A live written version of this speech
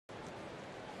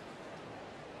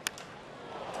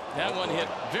That one hit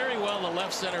very well in the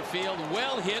left center field.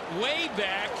 Well hit way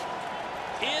back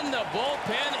in the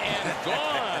bullpen and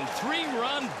gone.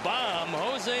 3-run bomb.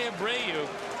 Jose Abreu.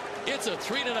 It's a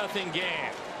 3-0 game.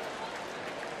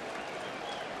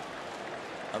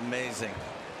 Amazing.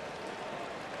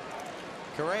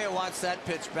 Correa wants that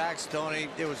pitch back, Stoney.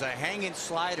 It was a hanging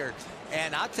slider.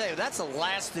 And I'll tell you, that's the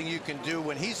last thing you can do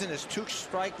when he's in his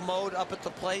 2-strike mode up at the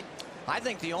plate. I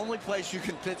think the only place you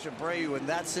can pitch Abreu in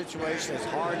that situation is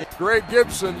hard. Greg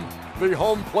Gibson, the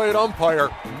home plate umpire,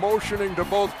 motioning to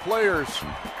both players.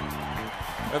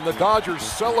 And the Dodgers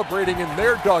celebrating in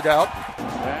their dugout.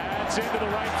 That's into the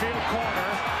right field corner.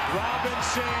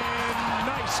 Robinson,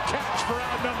 nice catch for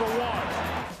out number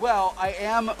 1. Well, I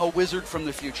am a wizard from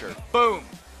the future. Boom.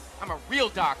 I'm a real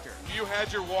doctor. If you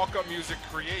had your walk-up music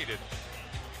created,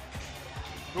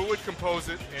 who would compose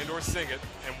it and or sing it,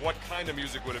 and what kind of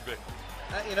music would it be?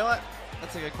 You know what?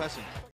 That's a good question.